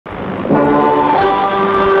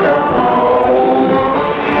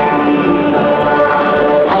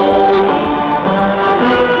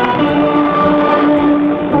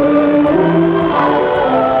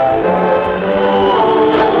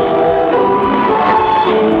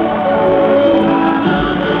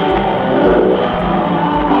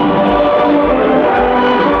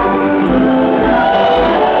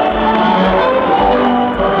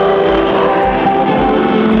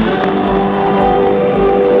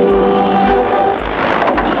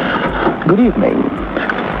Good evening.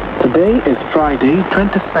 Today is Friday,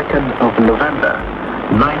 22nd of November,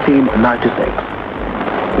 1996.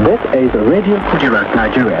 This is Radio Kudirat,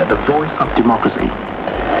 Nigeria, the voice of democracy.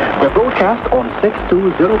 We broadcast on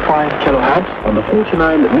 6205 kilohertz on the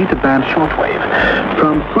 49 meter band shortwave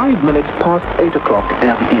from 5 minutes past 8 o'clock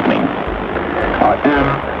every evening. I am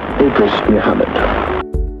Idris Muhammad.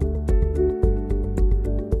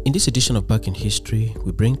 In this edition of Back in History,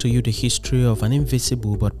 we bring to you the history of an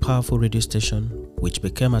invisible but powerful radio station which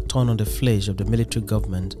became a thorn on the flesh of the military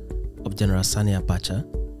government of General Sani Abacha,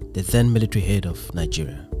 the then military head of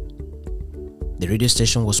Nigeria. The radio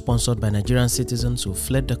station was sponsored by Nigerian citizens who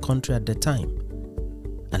fled the country at the time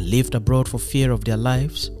and lived abroad for fear of their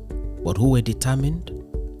lives, but who were determined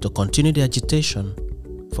to continue the agitation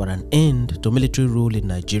for an end to military rule in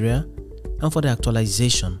Nigeria and for the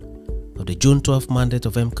actualization of the junta of Mandate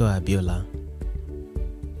of MKO Abiola.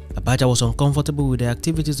 Abacha was uncomfortable with the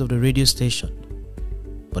activities of the radio station,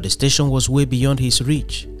 but the station was way beyond his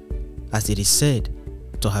reach, as it is said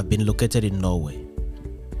to have been located in Norway.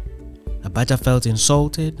 Abacha felt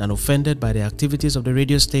insulted and offended by the activities of the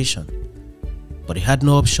radio station, but he had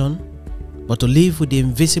no option but to live with the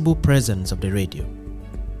invisible presence of the radio.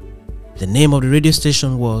 The name of the radio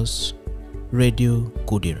station was Radio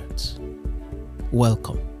Kudirat.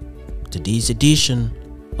 Welcome to this edition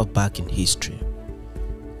of Back in History.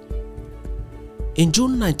 In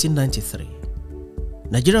June 1993,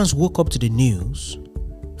 Nigerians woke up to the news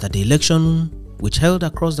that the election which held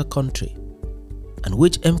across the country and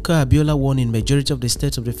which MKO Abiola won in majority of the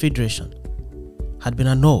states of the Federation had been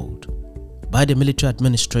annulled by the military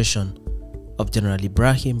administration of General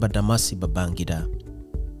Ibrahim Badamasi Babangida.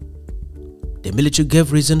 The military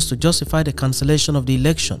gave reasons to justify the cancellation of the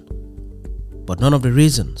election, but none of the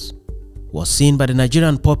reasons was seen by the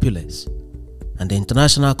Nigerian populace and the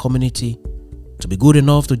international community to be good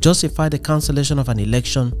enough to justify the cancellation of an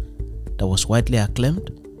election that was widely acclaimed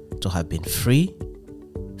to have been free,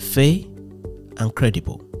 fair, and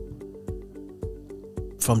credible.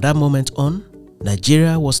 From that moment on,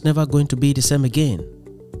 Nigeria was never going to be the same again.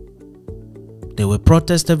 There were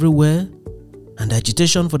protests everywhere and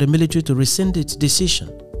agitation for the military to rescind its decision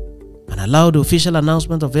and allow the official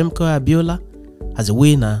announcement of MKO Abiola as a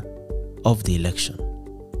winner of the election.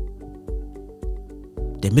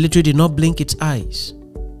 The military did not blink its eyes,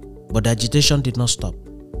 but the agitation did not stop.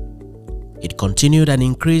 It continued and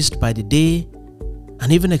increased by the day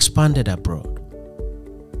and even expanded abroad.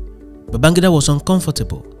 Babangida was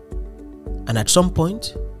uncomfortable, and at some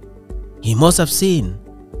point, he must have seen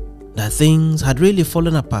that things had really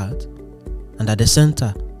fallen apart and that the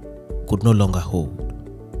center could no longer hold.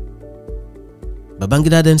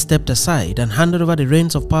 Babangida then stepped aside and handed over the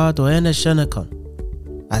reins of power to Ernest Shonekan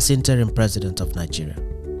as interim president of Nigeria.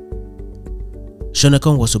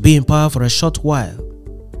 Shonekan was to be in power for a short while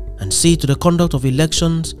and see to the conduct of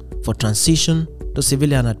elections for transition to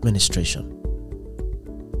civilian administration.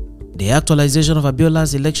 The actualization of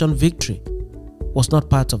Abiola's election victory was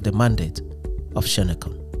not part of the mandate of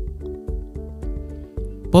Shonekan.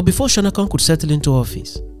 But before Shonekan could settle into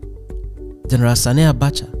office, General Sani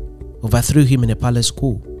Abacha overthrew him in a palace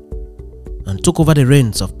coup and took over the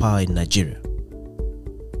reins of power in Nigeria.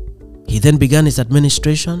 He then began his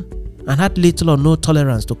administration and had little or no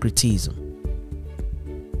tolerance to criticism.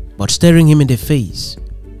 But staring him in the face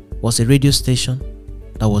was a radio station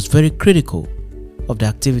that was very critical of the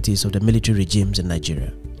activities of the military regimes in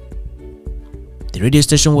Nigeria. The radio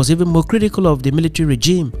station was even more critical of the military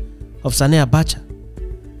regime of Sani Abacha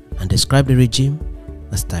and described the regime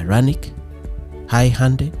as tyrannic,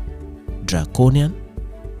 high-handed, draconian,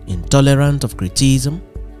 intolerant of criticism,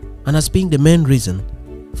 and as being the main reason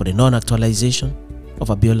for the non-actualization of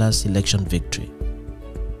Abiola's election victory.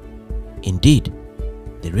 Indeed,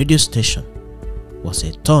 the radio station was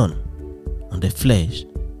a thorn on the flesh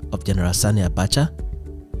of General Sani Abacha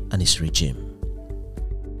and his regime.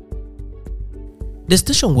 The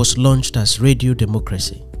station was launched as Radio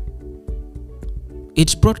Democracy.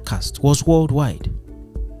 Its broadcast was worldwide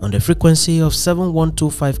on the frequency of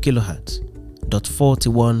 7125 kHz,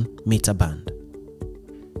 41 meter band.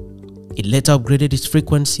 It later upgraded its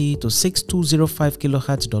frequency to 6205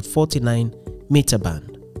 kHz, 49 meter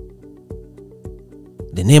band.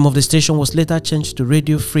 The name of the station was later changed to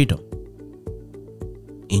Radio Freedom.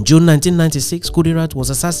 In June 1996, Kudirat was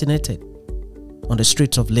assassinated on the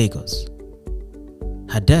streets of Lagos.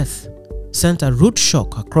 Her death sent a rude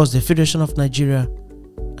shock across the Federation of Nigeria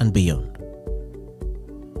and beyond.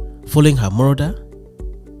 Following her murder,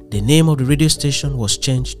 the name of the radio station was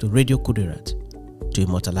changed to Radio Kudirat to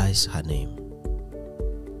immortalize her name.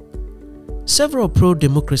 Several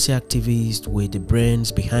pro-democracy activists were the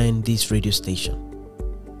brains behind this radio station.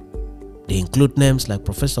 They include names like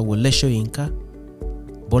Professor Wole Soyinka,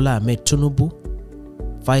 Bola Ahmed Tinubu,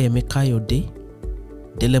 Fayemi Kayode,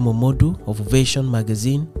 Dele Momodu of Ovation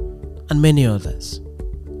magazine, and many others.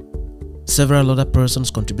 Several other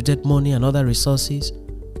persons contributed money and other resources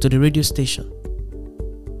to the radio station.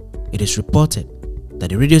 It is reported that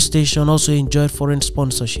the radio station also enjoyed foreign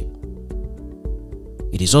sponsorship.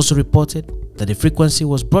 It is also reported that the frequency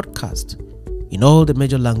was broadcast in all the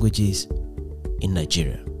major languages in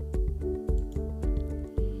Nigeria.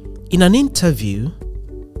 In an interview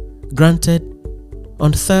granted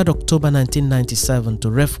on 3rd October 1997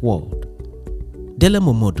 to Ref World, Dele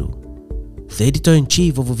Momodu, the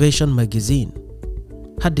editor-in-chief of Ovation magazine,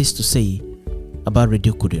 had this to say about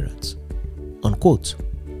Radio Kudirat. Unquote,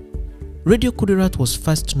 Radio Kudirat was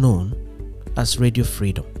first known as Radio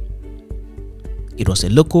Freedom. It was a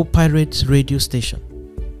local pirate radio station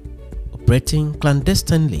operating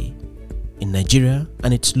clandestinely in Nigeria,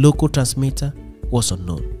 and its local transmitter was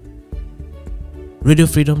unknown. Radio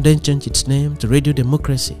Freedom then changed its name to Radio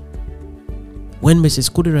Democracy. When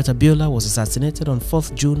Mrs. Kudirat Abiola was assassinated on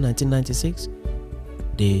 4th June 1996,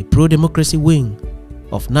 the pro-democracy wing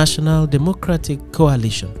of National Democratic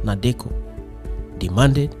Coalition, NADECO,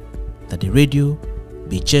 demanded that the radio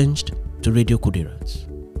be changed to Radio Kudirat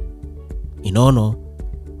in honor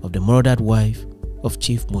of the murdered wife of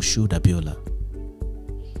Chief Moshood Abiola.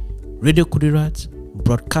 Radio Kudirat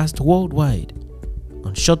broadcast worldwide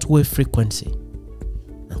on shortwave frequency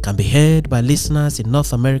and can be heard by listeners in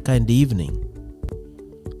North America in the evening.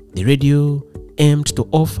 The radio aimed to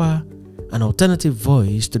offer an alternative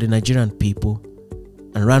voice to the Nigerian people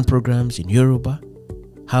and ran programs in Yoruba,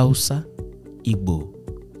 Hausa, Igbo,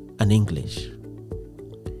 and English.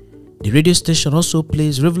 The radio station also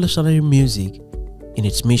plays revolutionary music in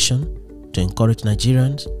its mission to encourage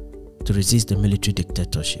Nigerians to resist the military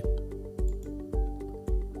dictatorship.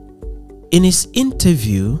 In his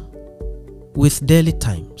interview with Daily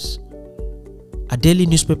Times, a daily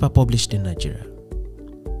newspaper published in Nigeria,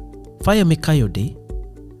 Fayemi Kayode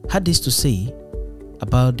had this to say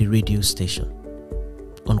about the radio station.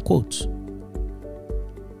 Unquote,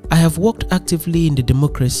 I have worked actively in the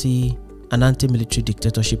democracy and anti-military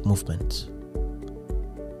dictatorship movement.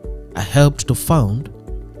 I helped to found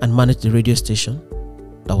and manage the radio station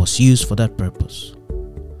that was used for that purpose.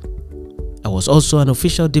 I was also an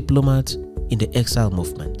official diplomat in the exile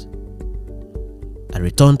movement. I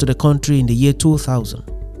returned to the country in the year 2000.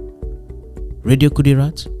 Radio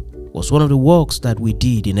Kudirat was one of the works that we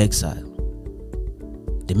did in exile.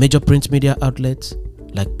 The major print media outlets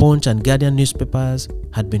like Punch and Guardian newspapers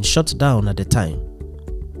had been shut down at the time,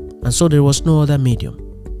 and so there was no other medium.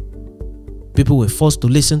 People were forced to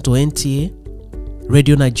listen to NTA,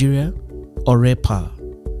 Radio Nigeria, or Rare Power,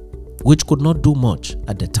 which could not do much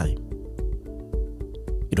at the time.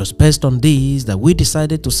 It was based on these that we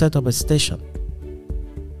decided to set up a station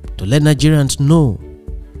to let Nigerians know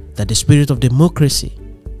that the spirit of democracy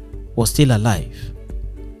was still alive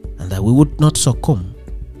and that we would not succumb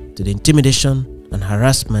to the intimidation and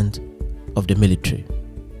harassment of the military.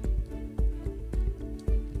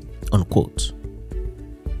 Unquote.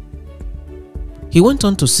 He went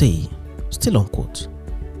on to say, still unquote,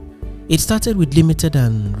 it started with limited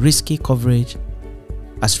and risky coverage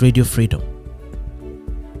as Radio Freedom.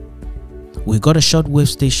 We got a shortwave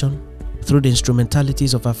station through the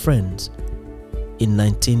instrumentalities of our friends in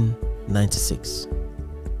 1996.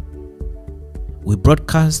 We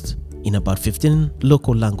broadcast in about 15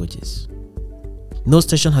 local languages. No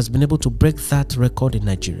station has been able to break that record in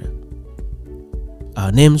Nigeria.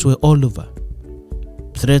 Our names were all over,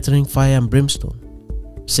 threatening fire and brimstone,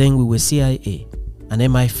 saying we were CIA and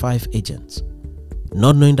MI5 agents,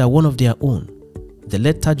 not knowing that one of their own, the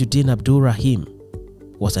late Tajuddin Abdul Rahim,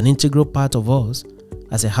 was an integral part of us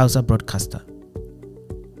as a Hausa broadcaster.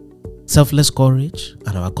 Selfless courage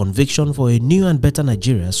and our conviction for a new and better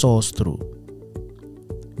Nigeria saw us through.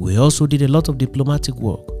 We also did a lot of diplomatic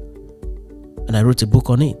work, and I wrote a book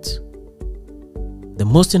on it. The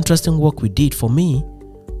most interesting work we did for me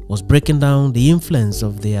was breaking down the influence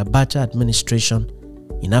of the Abacha administration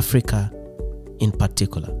in Africa in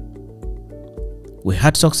particular. We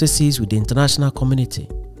had successes with the international community,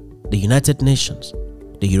 the United Nations,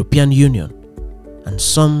 the European Union, and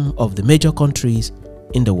some of the major countries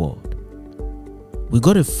in the world. We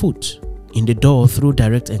got a foot in the door through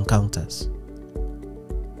direct encounters.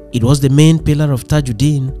 It was the main pillar of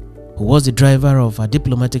Tajuddin, who was the driver of our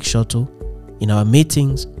diplomatic shuttle in our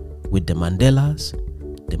meetings with the Mandelas,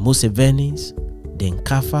 the Musevenis, the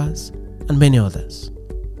Nkafas, and many others.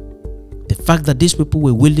 The fact that these people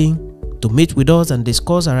were willing to meet with us and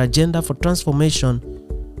discuss our agenda for transformation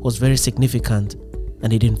was very significant,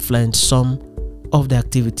 and it influenced some of the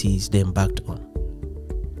activities they embarked on.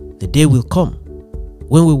 The day will come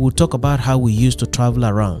when we will talk about how we used to travel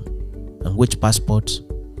around and which passports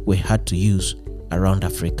we had to use around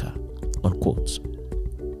Africa, unquote.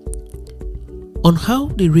 On how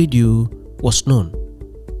the radio was known,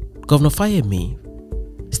 Governor Fayemi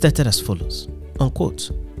stated as follows,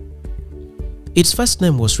 unquote. Its first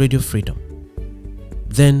name was Radio Freedom,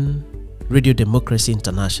 then Radio Democracy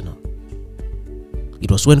International. It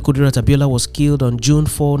was when Kudirat Abiola was killed on June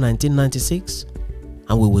 4, 1996,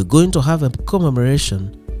 and we were going to have a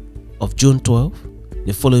commemoration of June 12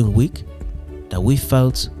 the following week, that we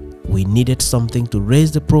felt we needed something to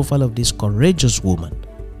raise the profile of this courageous woman.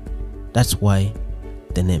 That's why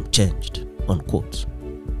the name changed, unquote.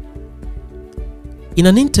 In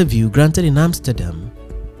an interview granted in Amsterdam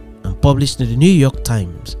and published in the New York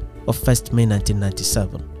Times of 1st May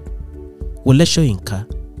 1997, Wole Soyinka,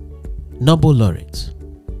 Nobel laureate,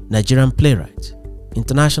 Nigerian playwright,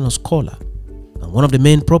 international scholar, and one of the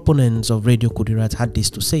main proponents of Radio Kudirat had this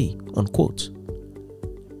to say, unquote.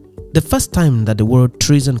 The first time that the word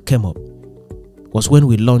treason came up was when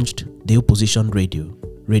we launched the opposition radio,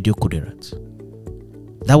 Radio Kudirat.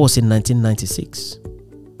 That was in 1996,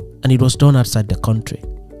 and it was done outside the country.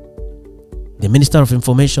 The Minister of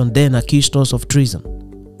Information then accused us of treason.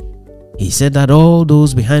 He said that all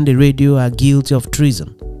those behind the radio are guilty of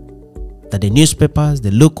treason, that the newspapers,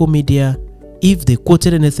 the local media, if they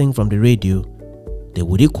quoted anything from the radio, they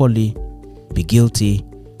would equally be guilty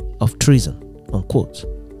of treason, unquote.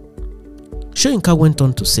 Soyinka went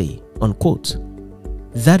on to say, unquote,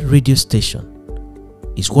 that radio station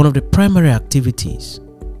is one of the primary activities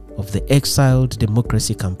of the exiled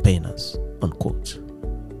democracy campaigners, unquote.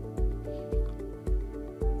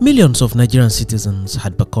 Millions of Nigerian citizens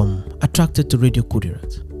had become attracted to Radio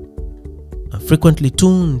Kudirat and frequently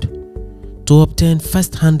tuned to obtain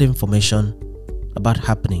first-hand information about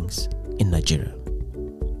happenings in Nigeria.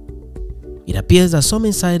 It appears that some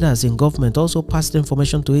insiders in government also passed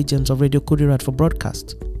information to agents of Radio Kudirat for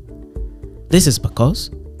broadcast. This is because,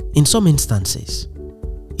 in some instances,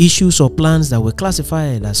 issues or plans that were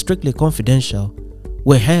classified as strictly confidential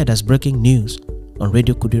were heard as breaking news on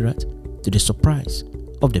Radio Kudirat to the surprise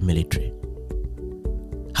of the military.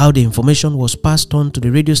 How the information was passed on to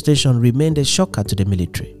the radio station remained a shocker to the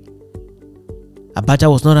military.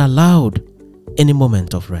 Abacha was not allowed any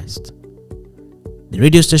moment of rest. The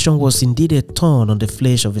radio station was indeed a thorn on the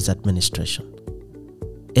flesh of his administration.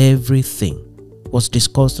 Everything was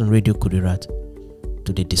discussed on Radio Kudirat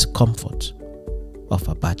to the discomfort of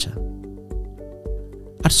Abacha.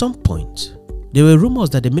 At some point, there were rumors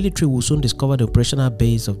that the military would soon discover the operational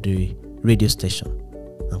base of the radio station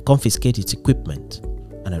and confiscate its equipment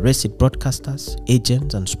and arrest its broadcasters,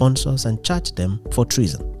 agents and sponsors and charge them for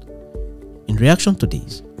treason. In reaction to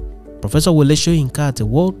this, Professor Wole Soyinka at a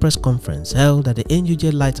World Press Conference held at the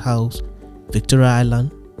NUJ Lighthouse, Victoria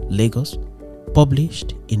Island, Lagos,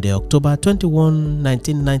 published in the October 21,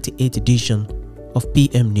 1998 edition of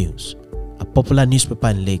PM News, a popular newspaper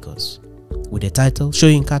in Lagos, with the title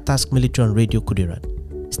Soyinka Task Military on Radio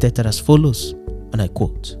Kudirat, stated as follows, and I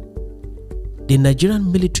quote, "The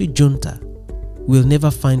Nigerian military junta will never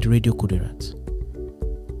find Radio Kudirat.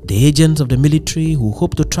 The agents of the military who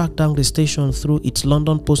hope to track down the station through its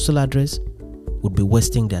London postal address would be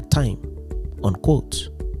wasting their time," unquote.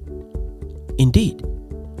 Indeed,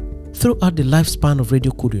 throughout the lifespan of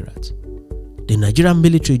Radio Kudirat, the Nigerian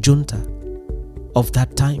military junta of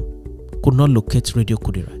that time could not locate Radio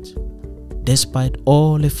Kudirat, despite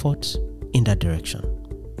all efforts in that direction.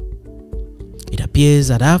 It appears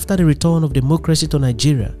that after the return of democracy to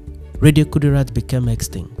Nigeria, Radio Kudirat became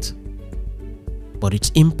extinct. But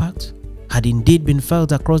its impact had indeed been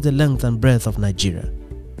felt across the length and breadth of Nigeria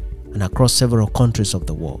and across several countries of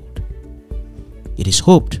the world. It is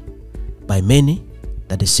hoped by many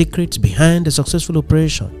that the secrets behind the successful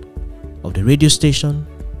operation of the radio station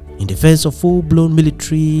in defense of full-blown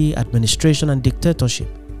military administration and dictatorship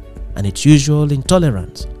and its usual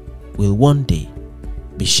intolerance will one day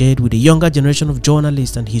be shared with the younger generation of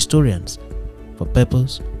journalists and historians for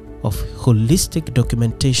purpose of holistic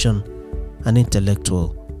documentation and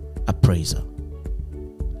intellectual appraisal.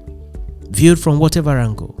 Viewed from whatever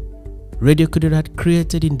angle, Radio Kudirat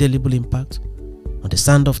created indelible impact on the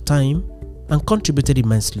sand of time and contributed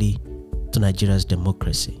immensely to Nigeria's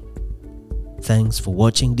democracy. Thanks for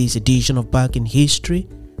watching this edition of Back in History,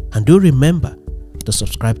 and do remember to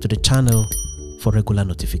subscribe to the channel for regular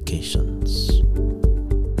notifications.